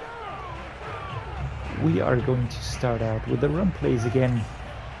half. We are going to start out with the run plays again.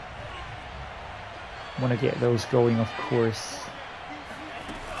 Want to get those going, of course,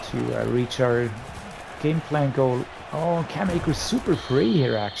 to reach our game plan goal. Oh, Cam Akers super free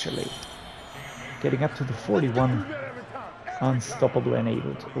here, actually. Getting up to the 41. Unstoppable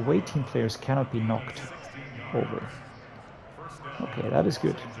enabled. Away team players cannot be knocked over. Okay, that is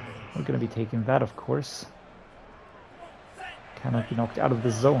good. We're going to be taking that, of course. Cannot be knocked out of the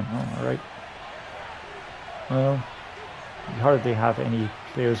zone. Oh, alright. Well, we hardly have any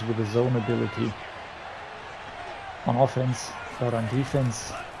players with the zone ability on offense, but on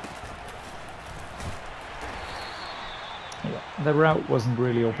defense, yeah, the route wasn't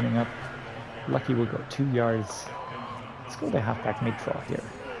really opening up. Lucky we got 2 yards. Let's go the halfback mid-draw here.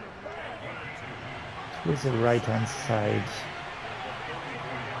 Towards the right-hand side.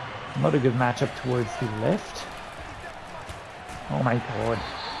 Not a good matchup towards the left. Oh my god.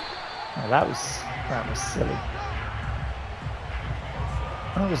 Now that was silly.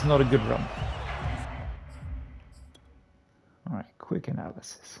 That was not a good run. Alright, quick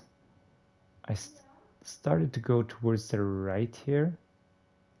analysis. I started to go towards the right here,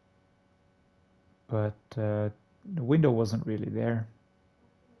 but the window wasn't really there.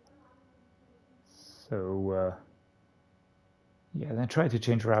 So yeah, then I tried to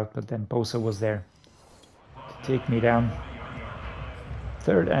change route, but then Bosa was there to take me down.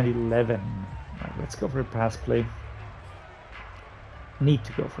 3rd and 11. Right, let's go for a pass play. Need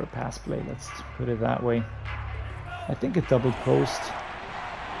to go for a pass play, let's put it that way. I think a double post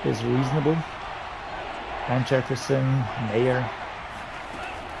is reasonable. And Jefferson, Mayer.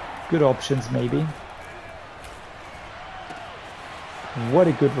 Good options maybe. What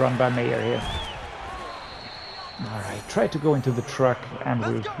a good run by Mayer here. Alright, try to go into the truck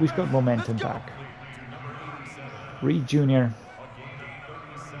and we've got momentum back. Reed Jr.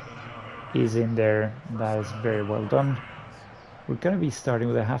 is in there. That is very well done. We're going to be starting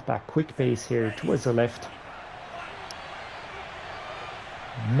with a halfback quick pace here towards the left.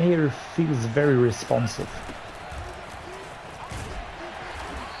 Mayer feels very responsive.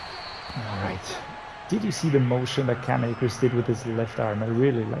 Alright. Did you see the motion that Akers did with his left arm? I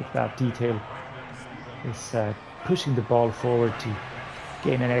really like that detail. It's pushing the ball forward to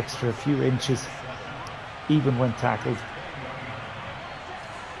gain an extra few inches, even when tackled.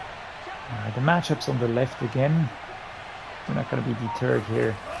 The matchups on the left again. We're not going to be deterred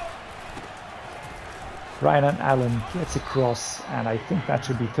here. Ryan and Allen gets across, and I think that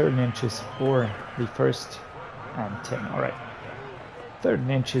should be 3rd and inches or the 1st and 10. All right, 3rd and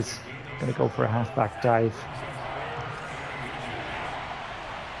inches. Going to go for a halfback dive.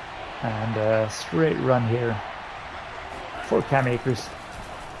 And a straight run here for Akers.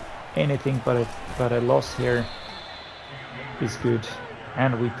 Anything but a loss here is good.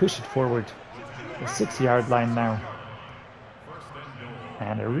 And we push it forward. The 6-yard line now.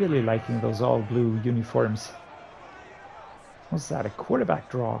 And I'm really liking those all blue uniforms. What's that? A quarterback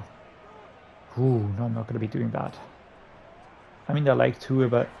draw? Ooh, no, I'm not going to be doing that. I mean, I like Tua,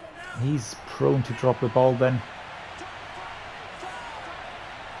 but he's prone to drop the ball then.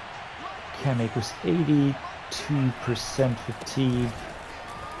 Akers 82% fatigue.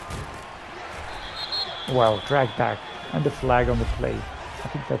 Well, drag back and the flag on the play. I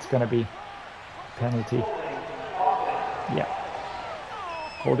think that's going to be a penalty. Yeah.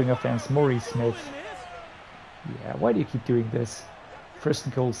 Holding offense, Maurice Smith. Yeah, why do you keep doing this? 1st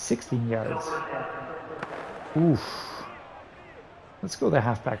and goal, 16 yards. Oof. Let's go the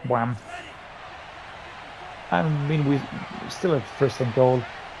halfback wham. I mean, we still have 1st and goal.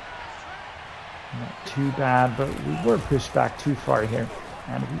 Not too bad, but we were pushed back too far here.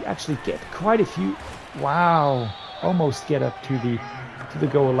 And we actually get quite a few. Wow. Almost get up to the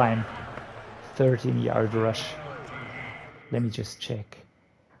goal line. 13-yard rush. Let me just check.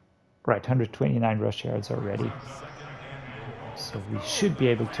 Right, 129 rush yards already. So we should be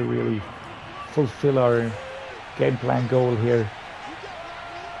able to really fulfill our game plan goal here.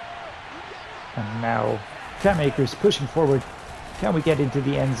 And now Akers pushing forward. Can we get into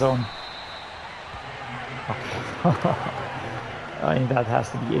the end zone? Okay. I mean, that has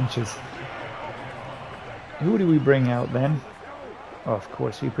to be inches. Who do we bring out then? Oh, of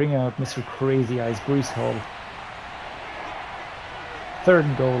course, we bring out Mr. Crazy Eyes, Breece Hall. 3rd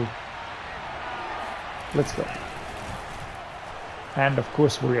and goal. Let's go. And of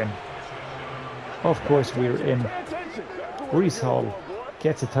course we're in. Of course we're in. Breece Hall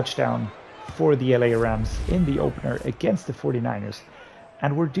gets a touchdown for the LA Rams in the opener against the 49ers.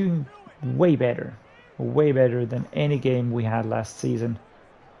 And we're doing way better than any game we had last season.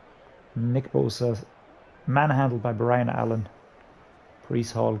 Nick Bosa manhandled by Brian Allen.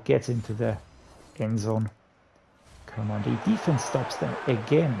 Breece Hall gets into the end zone. Come on, the defense stops them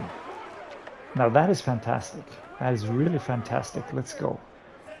again. Now that is fantastic. That is really fantastic. Let's go.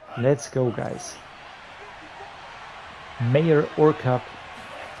 Let's go, guys. Mayer or Kupp.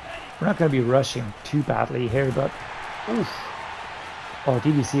 We're not going to be rushing too badly here, but oof. Oh,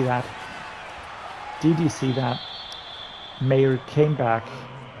 did you see that? Did you see that? Mayer came back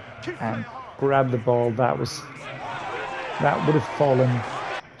and grabbed the ball. That would have fallen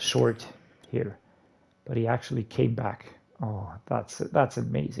short here, but he actually came back. Oh, that's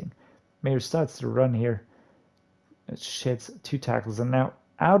amazing. Mayer starts to run here. It sheds 2 tackles and now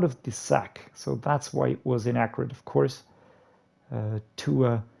out of the sack. So that's why it was inaccurate, of course. To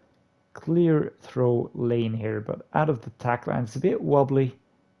a clear throw lane here, but out of the tackle, and it's a bit wobbly,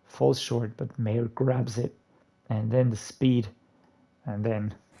 falls short, but Mayer grabs it, and then the speed, and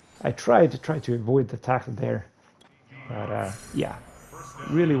then I tried to avoid the tackle there, But yeah,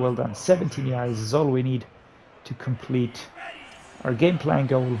 really well done. 17 yards is all we need to complete our game plan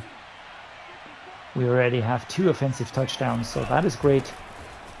goal. We already have 2 offensive touchdowns, so that is great.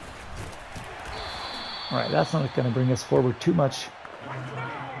 Alright, that's not going to bring us forward too much,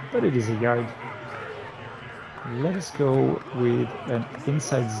 but it is a yard. Let us go with an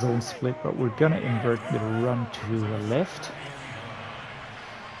inside zone split, but we're going to invert the run to the left,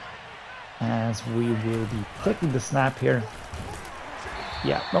 as we will be taking the snap here.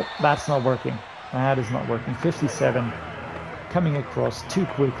 Yeah, nope, that's not working. That is not working. 57 coming across too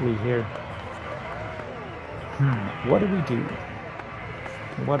quickly here. What do we do?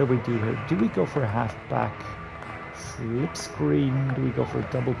 What do we do here? Do we go for a halfback slip screen? Do we go for a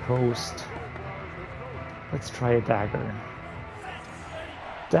double post? Let's try a dagger.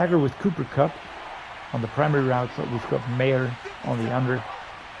 Dagger with Cooper Kupp on the primary route, but we've got Mayer on the under.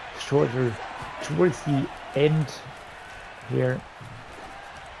 Shorter towards the end here.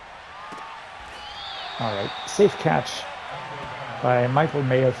 Alright, safe catch by Michael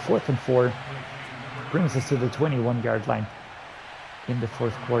Mayer, 4th and 4. Brings us to the 21-yard line in the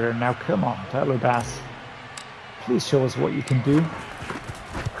 4th quarter. Now come on, Tyler Bass. Please show us what you can do.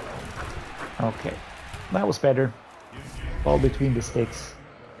 Okay, that was better. Ball between the sticks.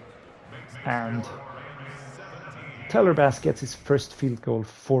 And Tyler Bass gets his first field goal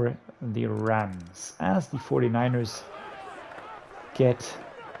for the Rams, as the 49ers get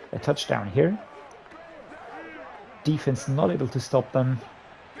a touchdown here. Defense not able to stop them,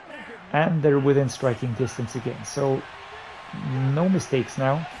 and they're within striking distance again, so no mistakes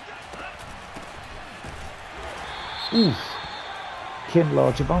now. Oof.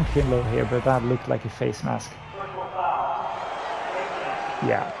 Javon Kinlaw here, but that looked like a face mask.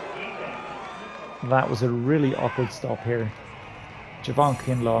 Yeah, that was a really awkward stop here. Javon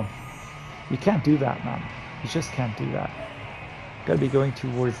Kinlaw, you can't do that, man. You just can't do that. Gotta be going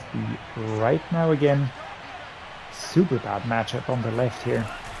towards the right now again. Super bad matchup on the left here.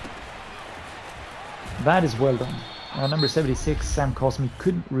 That is well done. Number 76, Sam Cosmi,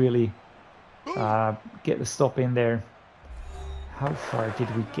 couldn't really get the stop in there. How far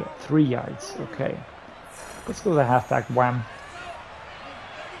did we get? 3 yards. Okay. Let's go the halfback wham.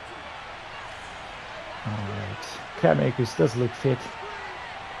 Alright. Cam Akers does look fit.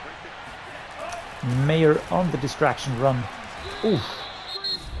 Mayer on the distraction run. Oof.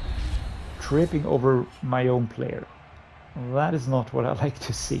 Tripping over my own player. That is not what I like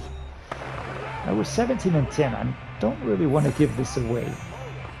to see. Now we're 17 and 10. I don't really want to give this away.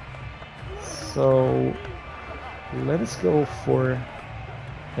 So let us go for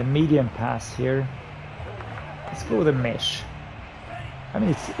a medium pass here. Let's go with a mesh. I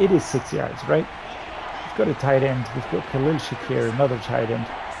mean, it is 6 yards, right? We've got a tight end. We've got Khalil Shakir, another tight end.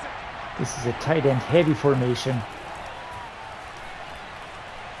 This is a tight end heavy formation.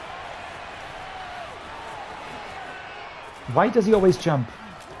 Why does he always jump?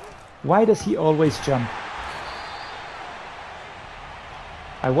 Why does he always jump?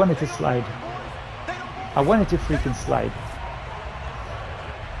 I wanted to slide. I wanted to freaking slide.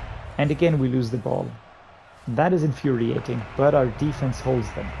 And again we lose the ball. That is infuriating, but our defense holds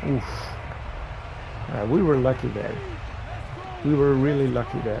them. Oof. We were lucky there. We were really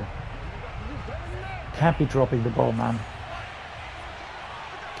lucky there. Can't be dropping the ball, man.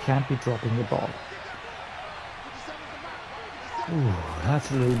 Can't be dropping the ball. Ooh,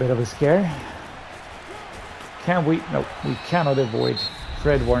 that's a little bit of a scare. Can we? No, we cannot avoid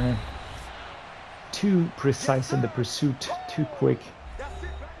Fred Warner. Too precise in the pursuit, too quick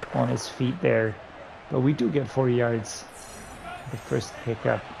on his feet there. But we do get 4 yards. The first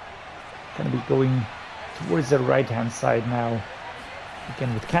pickup. Gonna be going towards the right-hand side now.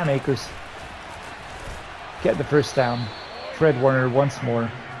 Again with Cam Akers. Get the first down. Fred Warner once more.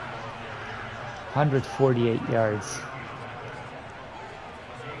 148 yards.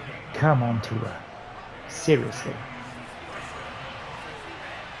 Come on, Tua. Seriously.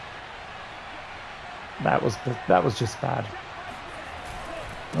 That was just bad.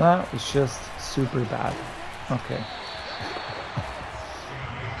 That was just super bad. Okay.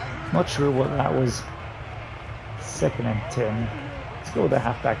 Not sure what that was. 2nd and 10. Let's go with the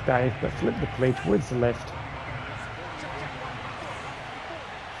halfback dive, but flip the play towards the left.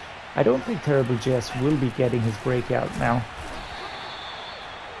 I don't think Terrell Burgess will be getting his breakout now.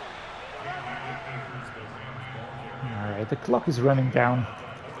 Alright, the clock is running down.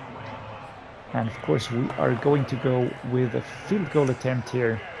 And of course we are going to go with a field goal attempt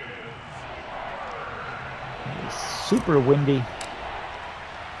here. It's super windy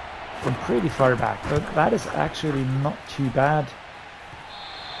from pretty far back, but that is actually not too bad.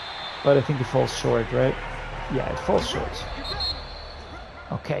 But I think it falls short, right? Yeah, it falls short.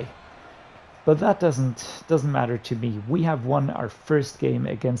 Okay. But that doesn't matter to me. We have won our first game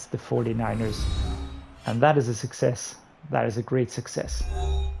against the 49ers. And that is a success. That is a great success.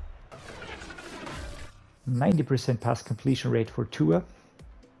 90% pass completion rate for Tua.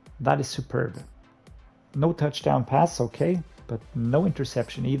 That is superb. No touchdown pass, okay, but no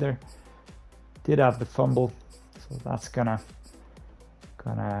interception either. Did have the fumble, so that's gonna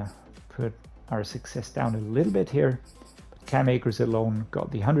put our success down a little bit here. But Cam Akers alone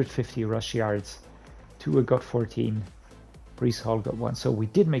got the 150 rush yards. Tua got 14. Breece Hall got 1. So we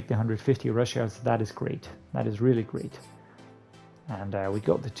did make the 150 rush yards. That is great. That is really great. And we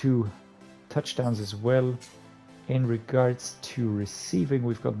got the 2 touchdowns as well. In regards to receiving,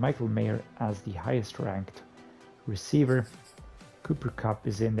 we've got Michael Mayer as the highest ranked receiver. Cooper Kupp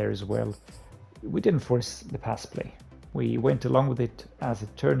is in there as well. We didn't force the pass play. We went along with it as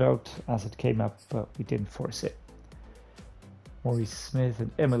it turned out, as it came up, but we didn't force it. Maurice Smith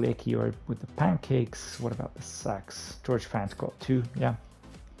and Emil Ekiyor with the pancakes. What about the sacks? George Fant got 2, yeah.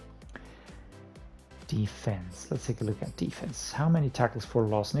 Defense. Let's take a look at defense. How many tackles for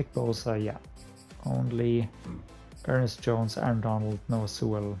loss? Nick Bosa, yeah. Only Ernest Jones, Aaron Donald, Noah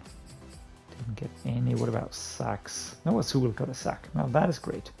Sewell didn't get any. What about sacks? Noah Sewell got a sack. Now that is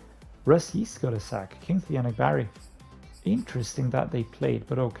great. Russ East got a sack. Kingsley Anagbari. Interesting that they played,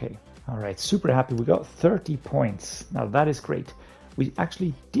 but okay. All right, super happy. We got 30 points. Now that is great. We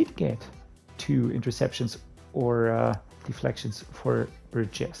actually did get 2 interceptions or deflections for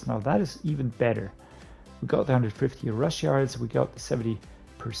Burgess. Now that is even better. We got the 150 rush yards. We got the 70%.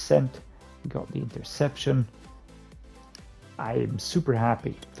 We got the interception. I am super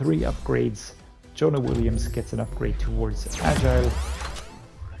happy. 3 upgrades. Jonah Williams gets an upgrade towards Agile.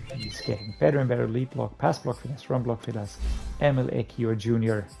 He's getting better and better. Lead block, pass block finesse, run block finesse. Emil Ekiyor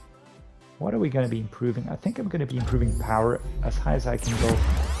Jr. What are we going to be improving? I think I'm going to be improving power as high as I can go.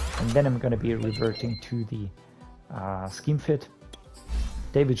 And then I'm going to be reverting to the scheme fit.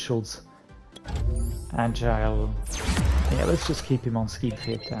 David Schultz. Agile. Yeah, let's just keep him on scheme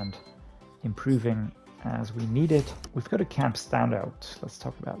fit and improving as we need it. We've got a camp standout. Let's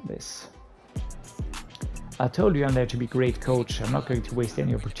talk about this. I told you I'm there to be great coach. I'm not going to waste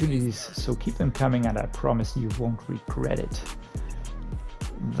any opportunities, so keep them coming and I promise you won't regret it.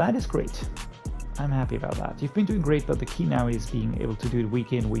 That is great. I'm happy about that. You've been doing great, but the key now is being able to do it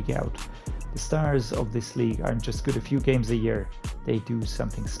week in, week out. The stars of this league aren't just good a few games a year. They do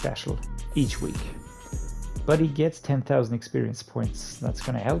something special each week. But he gets 10,000 experience points. That's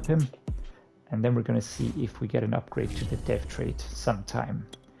going to help him. And then we're going to see if we get an upgrade to the dev trait sometime.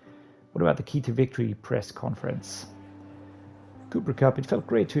 What about the key to victory press conference? Cooper Kupp, it felt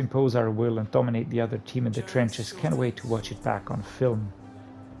great to impose our will and dominate the other team in the trenches. Can't wait to watch it back on film.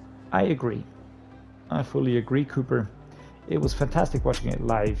 I agree. I fully agree, Cooper. It was fantastic watching it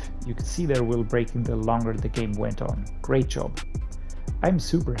live. You could see their will breaking the longer the game went on. Great job. I'm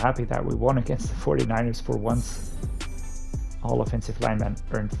super happy that we won against the 49ers for once. All offensive linemen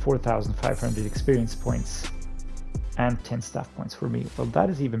earned 4,500 experience points and 10 staff points for me. Well, that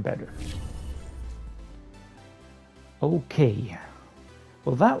is even better. Okay.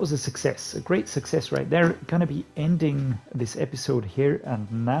 Well, that was a success, a great success right there. Gonna be ending this episode here and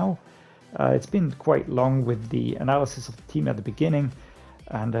now. It's been quite long with the analysis of the team at the beginning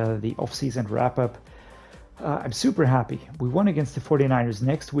and the off-season wrap-up. I'm super happy. We won against the 49ers.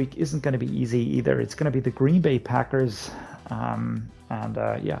 Next week isn't going to be easy either. It's going to be the Green Bay Packers.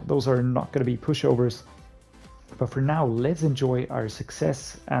 Yeah, those are not going to be pushovers. But for now, let's enjoy our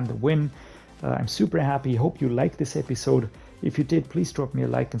success and the win. I'm super happy. Hope you liked this episode. If you did, please drop me a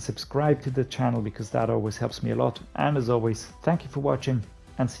like and subscribe to the channel because that always helps me a lot. And as always, thank you for watching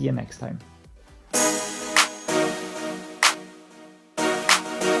and see you next time.